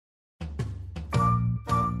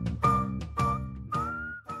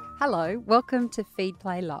Hello, welcome to Feed,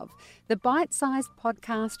 Play, Love, the bite-sized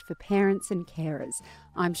podcast for parents and carers.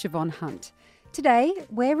 I'm Siobhan Hunt. Today,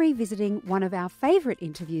 we're revisiting one of our favourite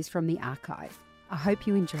interviews from the archive. I hope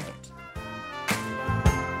you enjoy it.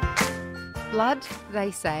 Blood,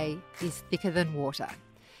 they say, is thicker than water.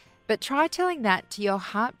 But try telling that to your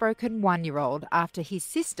heartbroken 1-year-old after his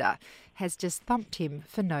sister has just thumped him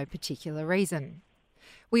for no particular reason.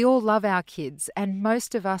 We all love our kids, and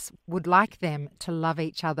most of us would like them to love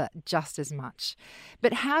each other just as much.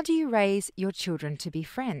 But how do you raise your children to be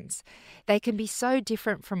friends? They can be so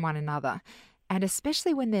different from one another, and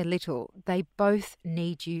especially when they're little, they both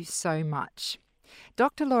need you so much.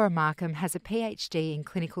 Dr. Laura Markham has a PhD in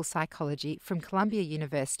clinical psychology from Columbia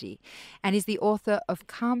University and is the author of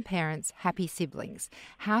Calm Parents, Happy Siblings: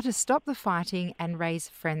 How to Stop the Fighting and Raise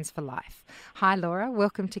Friends for Life. Hi, Laura.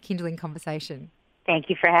 Welcome to Kindling Conversation.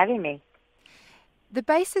 Thank you for having me. The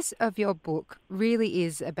basis of your book really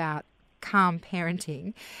is about calm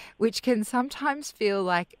parenting, which can sometimes feel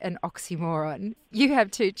like an oxymoron. You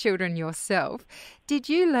have 2 children yourself. Did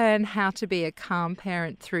you learn how to be a calm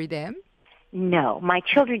parent through them? No, my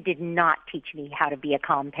children did not teach me how to be a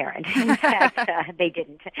calm parent. In fact, they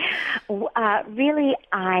didn't. Really,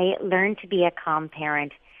 I learned to be a calm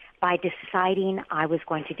parent by deciding I was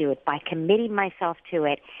going to do it, by committing myself to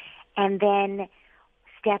it, and then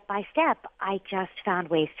step by step, I just found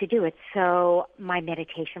ways to do it. So my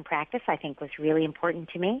meditation practice, I think, was really important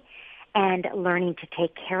to me. And learning to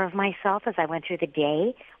take care of myself as I went through the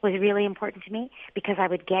day was really important to me, because I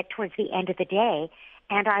would get towards the end of the day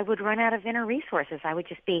and I would run out of inner resources. I would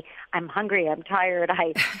just be, I'm hungry, I'm tired,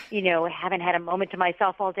 I haven't had a moment to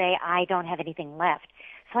myself all day, I don't have anything left.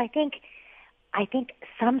 So I think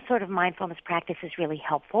some sort of mindfulness practice is really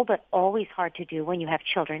helpful, but always hard to do when you have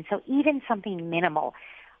children. So even something minimal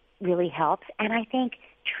really helps. And I think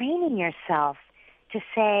training yourself to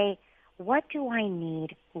say, what do I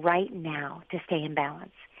need right now to stay in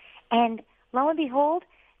balance? And lo and behold,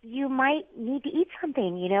 you might need to eat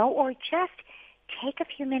something, or just take a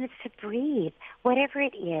few minutes to breathe, whatever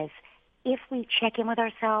it is. If we check in with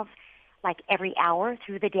ourselves like every hour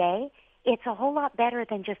through the day, it's a whole lot better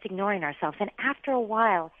than just ignoring ourselves. And after a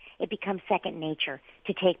while, it becomes second nature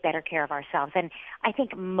to take better care of ourselves. And I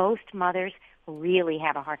think most mothers really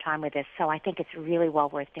have a hard time with this, so I think it's really well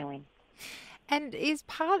worth doing. And is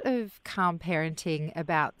part of calm parenting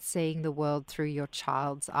about seeing the world through your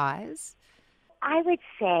child's eyes? I would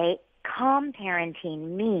say calm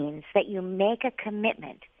parenting means that you make a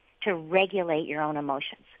commitment to regulate your own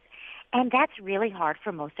emotions. And that's really hard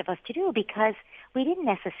for most of us to do, because we didn't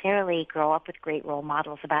necessarily grow up with great role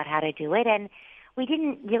models about how to do it, and we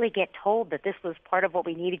didn't really get told that this was part of what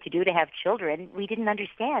we needed to do to have children. We didn't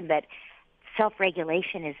understand that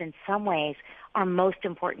self-regulation is in some ways our most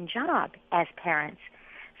important job as parents.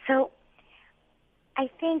 So I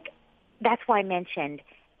think that's why I mentioned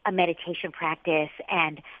a meditation practice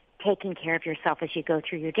and taking care of yourself as you go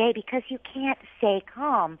through your day, because you can't stay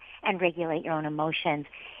calm and regulate your own emotions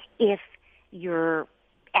if you're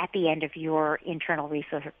at the end of your internal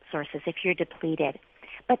resources, if you're depleted.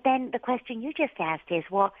 But then the question you just asked is,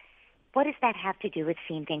 well, what does that have to do with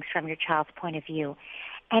seeing things from your child's point of view?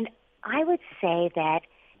 And I would say that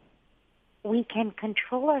we can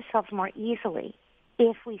control ourselves more easily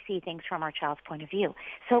if we see things from our child's point of view.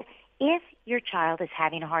 So if your child is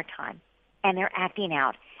having a hard time and they're acting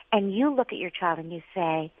out, and you look at your child and you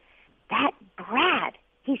say, that Brad,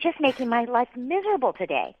 he's just making my life miserable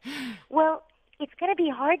today. Well, it's going to be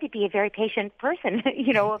hard to be a very patient person,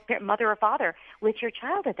 a mother or father with your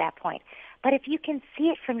child at that point. But if you can see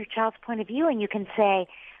it from your child's point of view and you can say,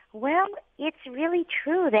 well, it's really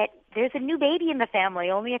true that there's a new baby in the family,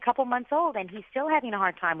 only a couple months old, and he's still having a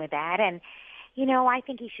hard time with that. And, I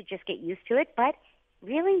think he should just get used to it. But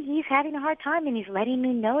really, he's having a hard time, and he's letting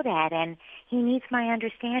me know that, and he needs my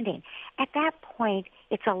understanding. At that point,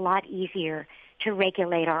 it's a lot easier to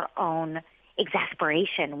regulate our own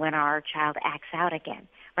exasperation when our child acts out again,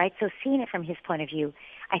 right? So seeing it from his point of view,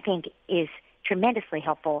 I think, is tremendously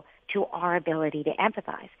helpful to our ability to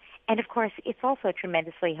empathize. And, of course, it's also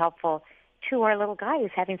tremendously helpful to our little guy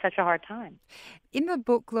who's having such a hard time. In the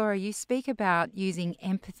book, Laura, you speak about using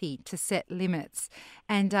empathy to set limits.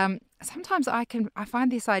 And sometimes I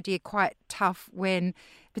find this idea quite tough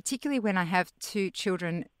particularly when I have 2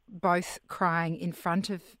 children both crying in front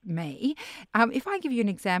of me. If I give you an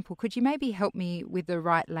example, could you maybe help me with the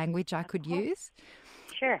right language I could use?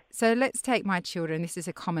 Sure. So let's take my children. This is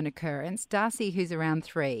a common occurrence. Darcy, who's around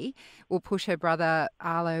 3, will push her brother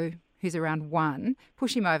Arlo, who's around 1,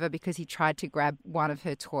 push him over because he tried to grab one of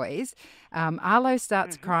her toys. Arlo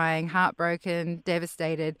starts crying, heartbroken,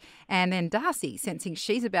 devastated, and then Darcy, sensing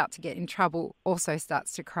she's about to get in trouble, also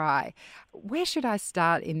starts to cry. Where should I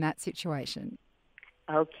start in that situation?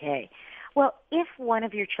 Okay. Well, if one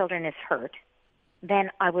of your children is hurt, then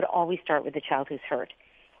I would always start with the child who's hurt.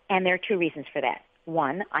 And there are 2 reasons for that.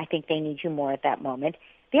 One, I think they need you more at that moment.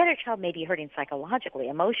 The other child may be hurting psychologically,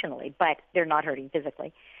 emotionally, but they're not hurting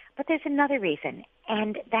physically. But there's another reason,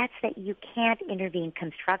 and that's that you can't intervene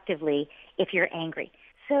constructively if you're angry.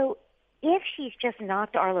 So if she's just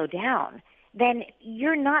knocked Arlo down, then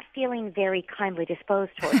you're not feeling very kindly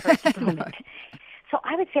disposed toward her at the moment. So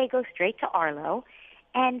I would say go straight to Arlo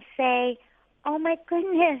and say, "Oh my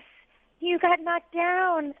goodness, you got knocked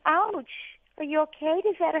down. Ouch. Are you okay?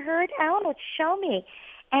 Does that hurt? Ouch. Show me."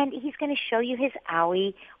 And he's going to show you his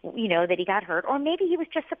owie, that he got hurt. Or maybe he was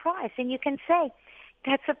just surprised. And you can say,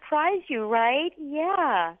 "That surprised you, right?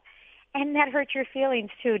 Yeah. And that hurt your feelings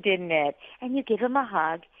too, didn't it?" And you give him a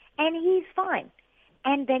hug, and he's fine.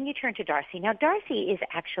 And then you turn to Darcy. Now, Darcy is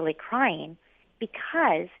actually crying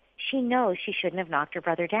because she knows she shouldn't have knocked her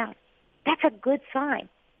brother down. That's a good sign.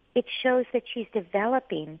 It shows that she's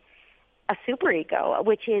developing a superego,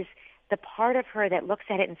 which is the part of her that looks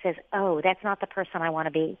at it and says, "Oh, that's not the person I want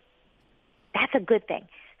to be." That's a good thing.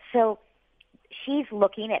 So she's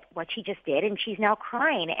looking at what she just did, and she's now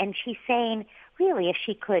crying, and she's saying, really, if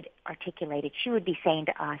she could articulate it, she would be saying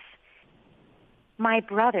to us, "My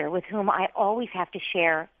brother, with whom I always have to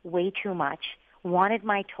share way too much, wanted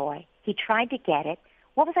my toy. He tried to get it.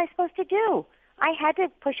 What was I supposed to do? I had to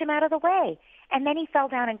push him out of the way. And then he fell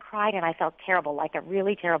down and cried, and I felt terrible, like a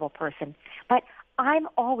really terrible person. But I'm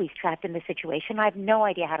always trapped in this situation. I have no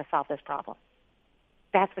idea how to solve this problem."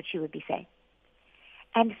 That's what she would be saying.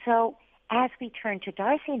 And so as we turn to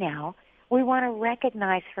Darcy now, we want to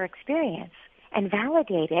recognize her experience and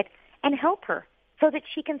validate it and help her so that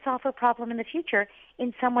she can solve her problem in the future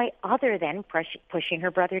in some way other than pushing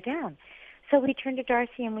her brother down. So we turn to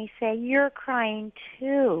Darcy and we say, "You're crying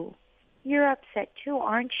too. You're upset too,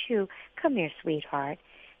 aren't you? Come here, sweetheart."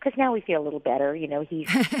 Because now we feel a little better.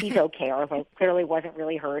 He's okay. Arlo clearly wasn't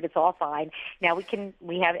really hurt. It's all fine. Now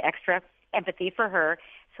we have extra empathy for her.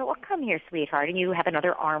 So, "Oh, come here, sweetheart." And you have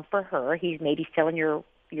another arm for her. He's maybe still in your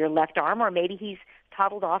left arm, or maybe he's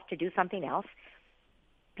toddled off to do something else.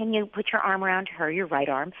 And you put your arm around her, your right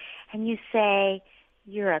arm, and you say,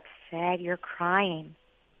 "You're upset. You're crying."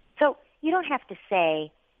 So you don't have to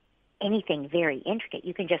say anything very intricate.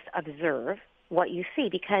 You can just observe what you see,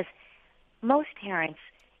 because most parents,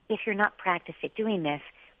 if you're not practiced at doing this,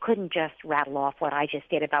 couldn't just rattle off what I just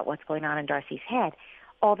did about what's going on in Darcy's head.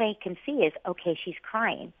 All they can see is, okay, she's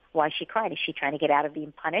crying. Why is she crying? Is she trying to get out of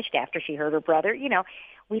being punished after she hurt her brother?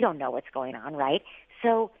 We don't know what's going on, right?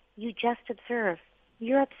 So you just observe.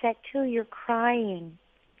 "You're upset too. You're crying.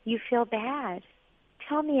 You feel bad.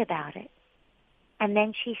 Tell me about it." And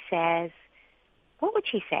then she says, what would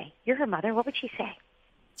she say? You're her mother. What would she say?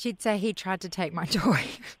 She'd say, "He tried to take my toy."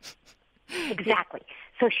 Exactly.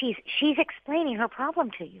 So she's explaining her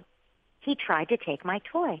problem to you. "He tried to take my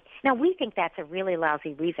toy." Now, we think that's a really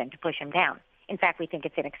lousy reason to push him down. In fact, we think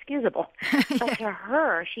it's inexcusable. But to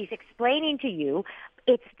her, she's explaining to you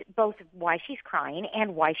it's both why she's crying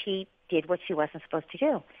and why she did what she wasn't supposed to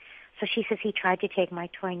do. So she says, "He tried to take my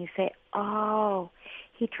toy." And you say, "Oh,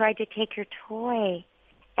 he tried to take your toy.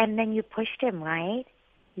 And then you pushed him, right?"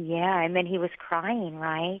 "Yeah, and then he was crying,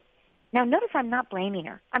 right?" Now, notice I'm not blaming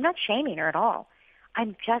her. I'm not shaming her at all.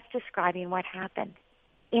 I'm just describing what happened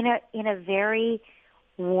in a very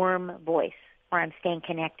warm voice where I'm staying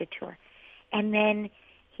connected to her. "And then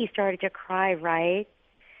he started to cry, right?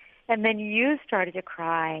 And then you started to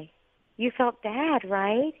cry. You felt bad,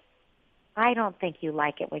 right? I don't think you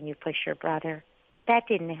like it when you push your brother. That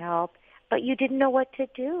didn't help. But you didn't know what to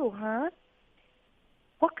do, huh?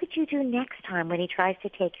 What could you do next time when he tries to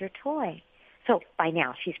take your toy?" So by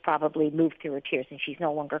now she's probably moved through her tears and she's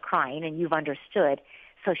no longer crying, and you've understood.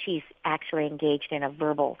 So she's actually engaged in a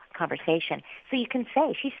verbal conversation. So you can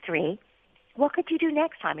say, she's 3, "What could you do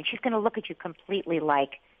next time?" And she's going to look at you completely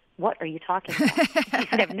like, "What are you talking about?" She's going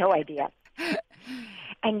to have no idea.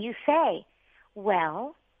 And you say,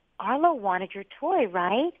 "Well, Arlo wanted your toy,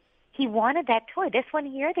 right? He wanted that toy, this one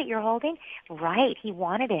here that you're holding? Right, he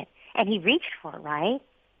wanted it. And he reached for it, right?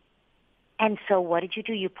 And so what did you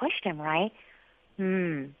do? You pushed him, right?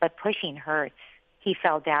 But pushing hurts. He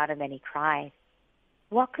fell down and then he cried.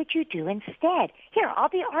 What could you do instead? Here, I'll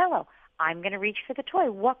be Arlo. I'm going to reach for the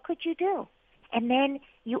toy. What could you do?" And then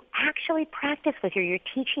you actually practice with her. You're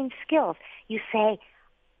teaching skills. You say,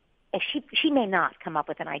 if she may not come up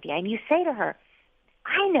with an idea, and you say to her,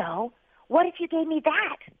 I know. What if you gave me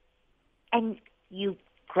that? And you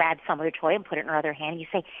grab some other toy and put it in her other hand, and you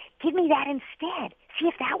say, give me that instead. See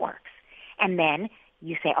if that works. And then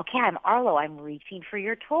you say, okay, I'm Arlo. I'm reaching for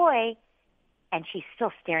your toy. And she's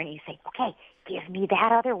still staring at you. You say, okay, give me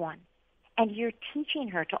that other one. And you're teaching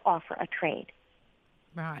her to offer a trade.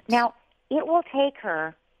 Right. Now, it will take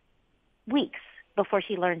her weeks before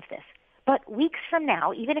she learns this. But weeks from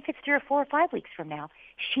now, even if it's 3 or 4 or 5 weeks from now,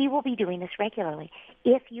 she will be doing this regularly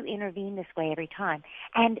if you intervene this way every time.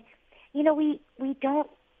 And, you know, we don't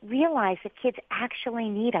realize that kids actually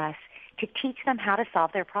need us to teach them how to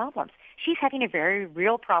solve their problems. She's having a very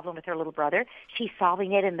real problem with her little brother. She's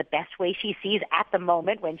solving it in the best way she sees at the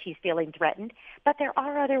moment when she's feeling threatened. But there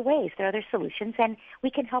are other ways, there are other solutions, and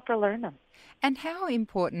we can help her learn them. And how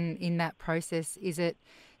important in that process is it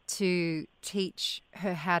to teach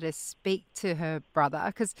her how to speak to her brother?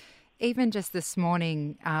 Because even just this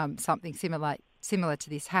morning, something similar to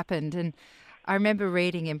this happened. And I remember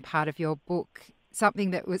reading in part of your book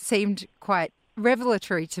something that seemed quite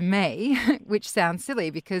revelatory to me, which sounds silly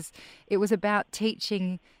because it was about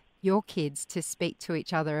teaching your kids to speak to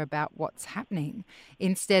each other about what's happening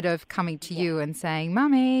instead of coming to you and saying,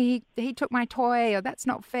 Mummy, he took my toy, or that's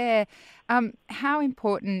not fair. How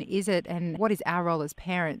important is it, and what is our role as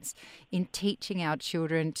parents in teaching our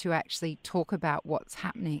children to actually talk about what's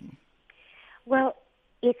happening? Well,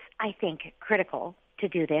 it's, I think, critical to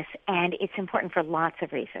do this, and it's important for lots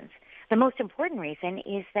of reasons. The most important reason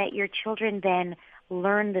is that your children then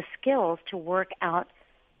learn the skills to work out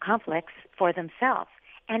conflicts for themselves.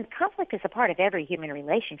 And conflict is a part of every human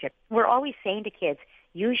relationship. We're always saying to kids,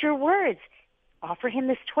 use your words. Offer him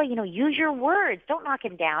this toy, use your words. Don't knock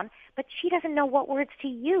him down. But she doesn't know what words to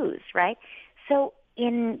use, right? So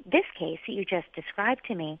in this case that you just described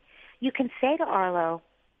to me, you can say to Arlo,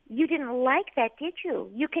 you didn't like that, did you?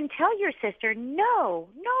 You can tell your sister, no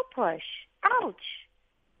push. Ouch.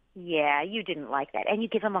 Yeah, you didn't like that. And you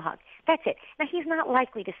give him a hug. That's it. Now, he's not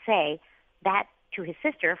likely to say that to his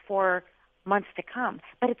sister for months to come.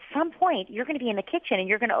 But at some point, you're going to be in the kitchen and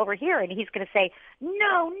you're going to overhear, and he's going to say,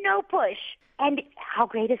 no push. And how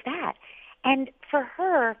great is that? And for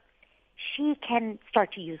her, she can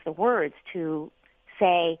start to use the words to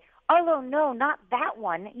say, Arlo, no, not that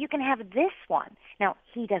one. You can have this one. Now,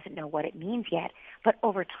 he doesn't know what it means yet, but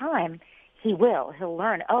over time, he will. He'll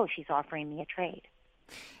learn, oh, she's offering me a trade.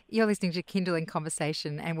 You're listening to Kindle in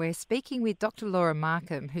Conversation, and we're speaking with Dr. Laura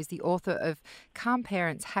Markham, who's the author of Calm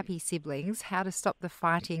Parents, Happy Siblings, How to Stop the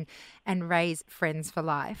Fighting and Raise Friends for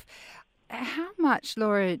Life. How much,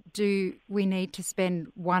 Laura, do we need to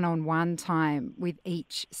spend one-on-one time with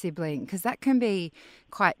each sibling? Because that can be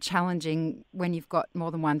quite challenging when you've got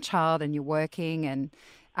more than one child and you're working. And,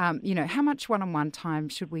 how much one-on-one time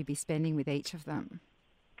should we be spending with each of them?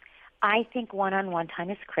 I think one-on-one time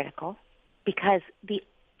is critical because the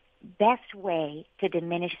best way to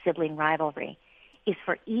diminish sibling rivalry is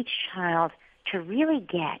for each child to really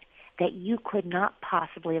get that you could not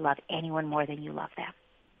possibly love anyone more than you love them.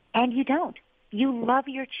 And you don't. You love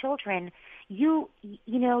your children. You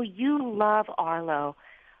love Arlo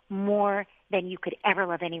more than you could ever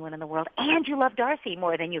love anyone in the world. And you love Darcy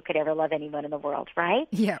more than you could ever love anyone in the world, right?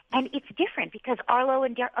 Yeah. And it's different because Arlo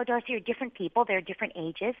and Darcy are different people. They're different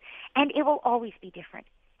ages. And it will always be different.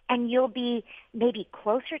 And you'll be maybe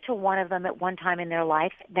closer to one of them at one time in their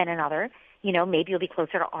life than another. Maybe you'll be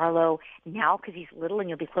closer to Arlo now because he's little, and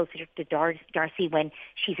you'll be closer to Darcy when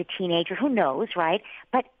she's a teenager. Who knows, right?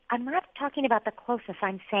 But I'm not talking about the closeness.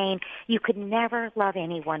 I'm saying you could never love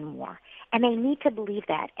anyone more. And they need to believe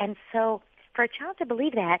that. And so for a child to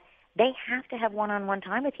believe that, they have to have one-on-one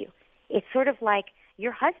time with you. It's sort of like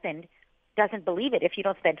your husband doesn't believe it if you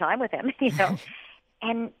don't spend time with him,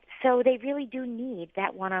 And so they really do need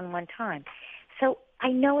that one-on-one time. So I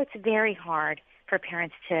know it's very hard for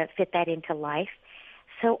parents to fit that into life.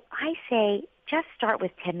 So I say just start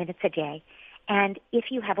with 10 minutes a day. And if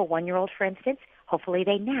you have a 1-year-old, for instance, hopefully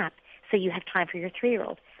they nap, so you have time for your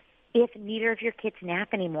 3-year-old. If neither of your kids nap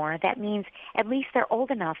anymore, that means at least they're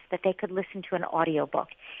old enough that they could listen to an audiobook.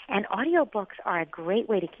 And audiobooks are a great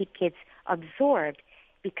way to keep kids absorbed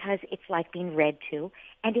because it's like being read to.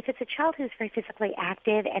 And if it's a child who's very physically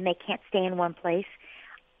active and they can't stay in one place,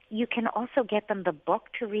 you can also get them the book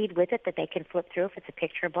to read with it that they can flip through if it's a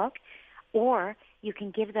picture book. Or you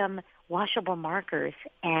can give them washable markers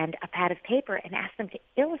and a pad of paper and ask them to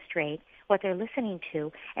illustrate what they're listening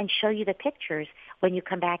to and show you the pictures when you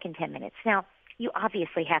come back in 10 minutes. Now, you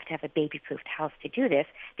obviously have to have a baby-proofed house to do this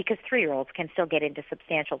because 3-year-olds can still get into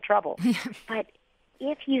substantial trouble. But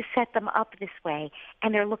if you set them up this way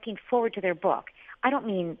and they're looking forward to their book, I don't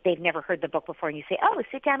mean they've never heard the book before and you say, oh,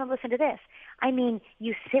 sit down and listen to this. I mean,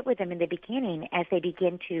 you sit with them in the beginning as they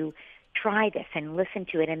begin to try this and listen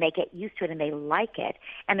to it and they get used to it and they like it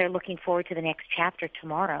and they're looking forward to the next chapter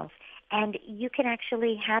tomorrow. And you can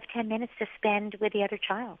actually have 10 minutes to spend with the other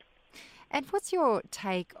child. And what's your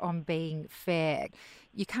take on being fair?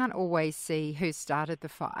 You can't always see who started the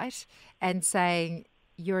fight, and saying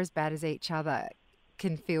you're as bad as each other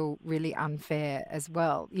can feel really unfair as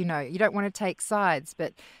well. You know, you don't want to take sides,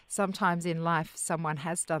 but sometimes in life someone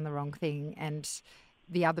has done the wrong thing and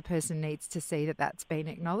the other person needs to see that that's been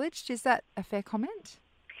acknowledged. Is that a fair comment?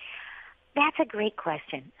 That's a great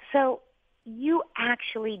question. So you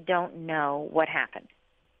actually don't know what happened.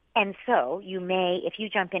 And so you may, if you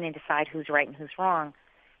jump in and decide who's right and who's wrong,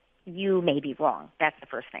 you may be wrong. That's the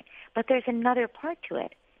first thing. But there's another part to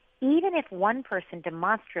it. Even if one person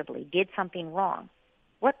demonstrably did something wrong,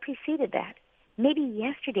 what preceded that? Maybe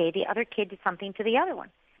yesterday the other kid did something to the other one,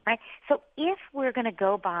 right? So if we're going to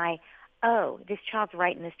go by, oh, this child's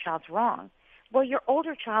right and this child's wrong, well, your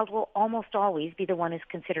older child will almost always be the one who's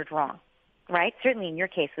considered wrong, right? Certainly in your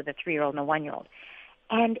case with a 3-year-old and a 1-year-old.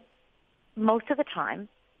 And most of the time,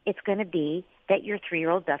 it's going to be that your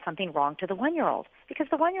 3-year-old does something wrong to the 1-year-old because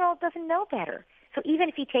the 1-year-old doesn't know better. So even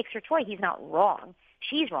if he takes her toy, he's not wrong.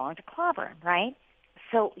 She's wrong to clobber him, right?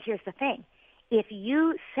 So here's the thing. If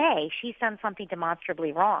you say she's done something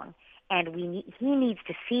demonstrably wrong and he needs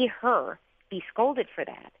to see her be scolded for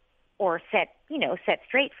that or set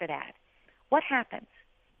straight for that, what happens?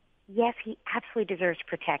 Yes, he absolutely deserves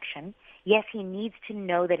protection. Yes, he needs to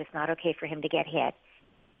know that it's not okay for him to get hit.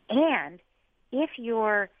 And if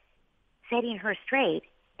you're setting her straight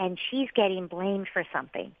and she's getting blamed for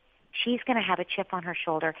something, she's going to have a chip on her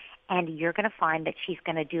shoulder, and you're going to find that she's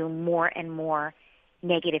going to do more and more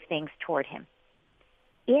negative things toward him.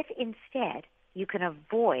 If instead you can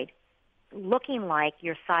avoid looking like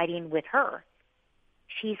you're siding with her,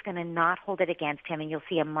 she's going to not hold it against him, and you'll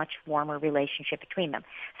see a much warmer relationship between them.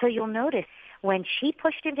 So you'll notice when she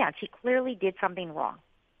pushed him down, she clearly did something wrong,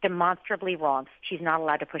 demonstrably wrong. She's not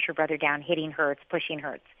allowed to push her brother down. Hitting hurts, pushing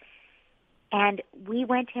hurts. And we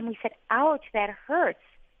went to him, we said, ouch, that hurts.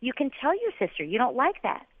 You can tell your sister you don't like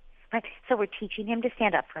that. Right? So we're teaching him to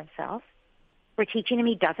stand up for himself. We're teaching him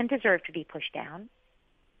he doesn't deserve to be pushed down.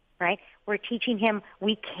 Right? We're teaching him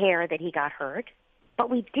we care that he got hurt. But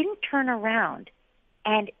we didn't turn around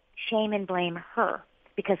and shame and blame her.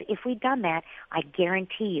 Because if we'd done that, I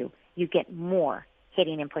guarantee you get more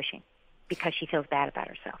hitting and pushing because she feels bad about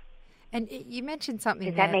herself. And you mentioned something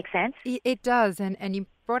Does that make sense? It does. And you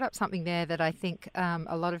brought up something there that I think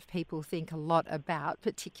a lot of people think a lot about,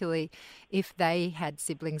 particularly if they had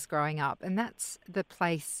siblings growing up. And that's the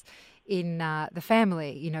place in the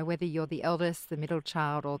family, you know, whether you're the eldest, the middle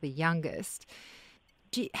child or the youngest.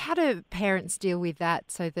 How do parents deal with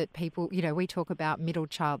that so that people, you know, we talk about middle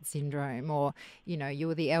child syndrome or, you know, you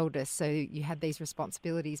were the eldest, so you had these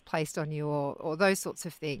responsibilities placed on you or those sorts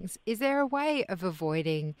of things. Is there a way of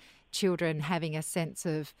avoiding children having a sense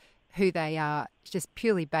of who they are just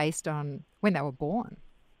purely based on when they were born?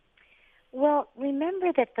 Well,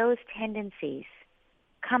 remember that those tendencies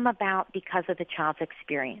come about because of the child's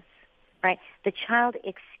experience, right? The child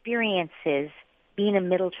experiences being a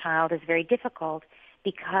middle child is very difficult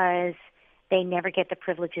because they never get the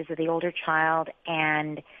privileges of the older child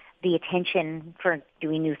and the attention for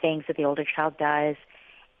doing new things that the older child does,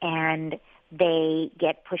 and they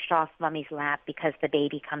get pushed off mommy's lap because the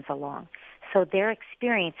baby comes along. So their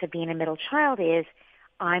experience of being a middle child is,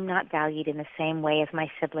 I'm not valued in the same way as my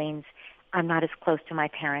siblings. I'm not as close to my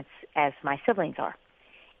parents as my siblings are.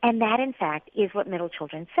 And that, in fact, is what middle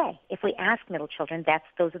children say. If we ask middle children,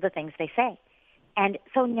 those are the things they say. And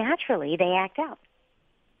so naturally, they act out.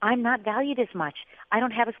 I'm not valued as much. I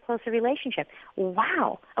don't have as close a relationship.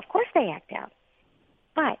 Wow, of course they act out.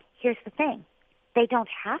 But here's the thing. They don't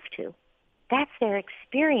have to. That's their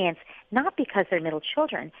experience, not because they're middle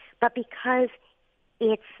children, but because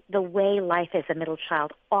it's the way life as a middle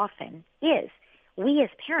child often is. We as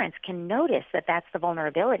parents can notice that that's the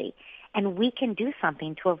vulnerability, and we can do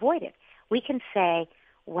something to avoid it. We can say,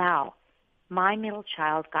 wow, my middle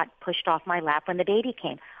child got pushed off my lap when the baby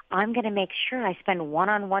came. I'm going to make sure I spend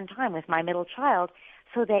one-on-one time with my middle child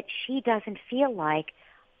so that she doesn't feel like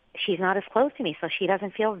she's not as close to me, so she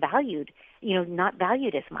doesn't feel valued, not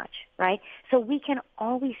valued as much, right? So we can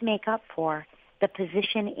always make up for the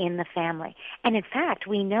position in the family. And in fact,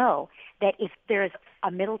 we know that if there's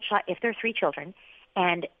a middle child, if there are 3 children,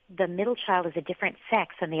 and the middle child is a different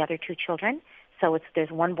sex than the other 2 children, so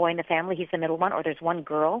there's one boy in the family, he's the middle one, or there's one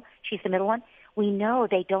girl, she's the middle one, we know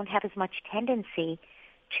they don't have as much tendency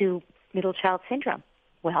to middle child syndrome.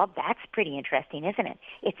 Well, that's pretty interesting, isn't it?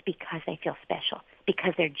 It's because they feel special,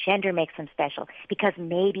 because their gender makes them special, because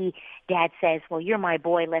maybe dad says, well, you're my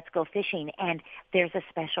boy, let's go fishing, and there's a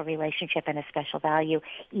special relationship and a special value,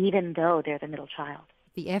 even though they're the middle child.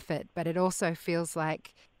 The effort, but it also feels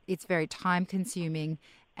like it's very time-consuming.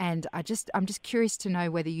 And I'm just curious to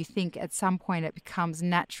know whether you think at some point it becomes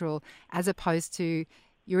natural, as opposed to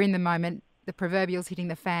you're in the moment, the proverbial's hitting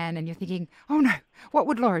the fan, and you're thinking, oh no, what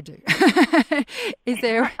would Laura do? Is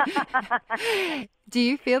there? Do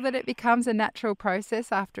you feel that it becomes a natural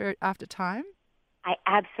process after time? I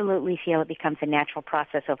absolutely feel it becomes a natural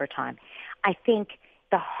process over time. I think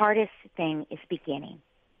the hardest thing is beginning.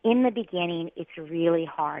 In the beginning, it's really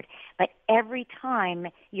hard. But every time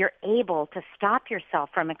you're able to stop yourself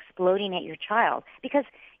from exploding at your child, because,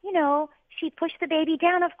 she pushed the baby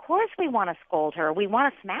down, of course we want to scold her, we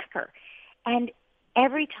want to smack her. And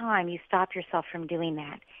every time you stop yourself from doing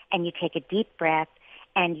that and you take a deep breath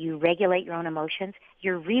and you regulate your own emotions,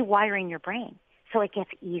 you're rewiring your brain. So it gets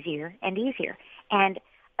easier and easier. And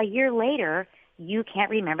a year later, you can't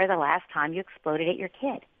remember the last time you exploded at your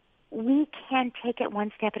kid. We can take it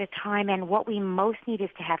one step at a time, and what we most need is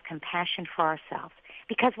to have compassion for ourselves,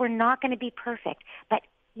 because we're not going to be perfect. But,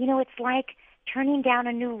 it's like turning down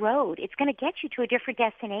a new road. It's going to get you to a different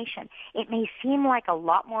destination. It may seem like a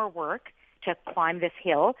lot more work to climb this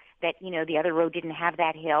hill that, the other road didn't have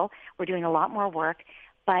that hill. We're doing a lot more work,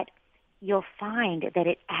 but you'll find that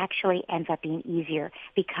it actually ends up being easier,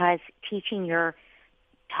 because teaching your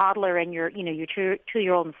toddler and your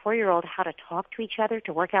 2-year-old and 4-year-old how to talk to each other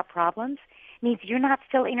to work out problems means you're not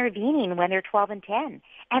still intervening when they're 12 and 10,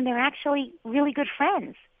 and they're actually really good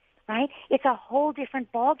friends, right? It's a whole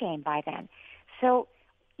different ballgame by then. So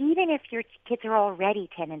even if your kids are already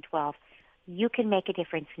 10 and 12, you can make a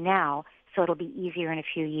difference now, so it'll be easier in a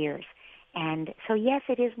few years. And so, yes,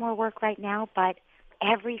 it is more work right now, but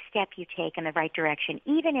every step you take in the right direction,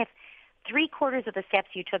 even if 3/4 of the steps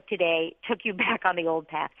you took today took you back on the old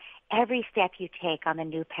path, every step you take on the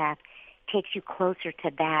new path takes you closer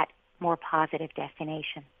to that more positive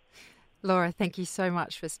destination. Laura, thank you so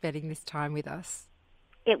much for spending this time with us.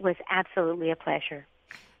 It was absolutely a pleasure.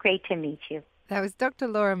 Great to meet you. That was Dr.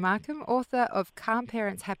 Laura Markham, author of Calm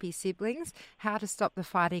Parents, Happy Siblings, How to Stop the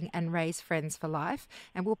Fighting and Raise Friends for Life.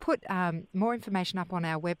 And we'll put more information up on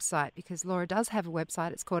our website, because Laura does have a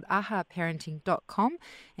website. It's called ahaparenting.com,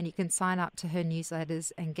 and you can sign up to her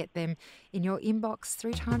newsletters and get them in your inbox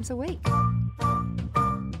 3 times a week.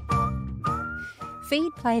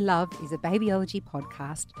 Feed, Play, Love is a babyology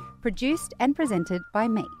podcast produced and presented by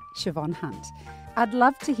me, Siobhan Hunt. I'd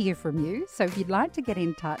love to hear from you, so if you'd like to get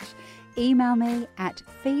in touch, email me at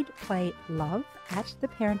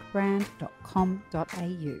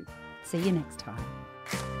feedplaylove@theparentbrand.com.au. See you next time.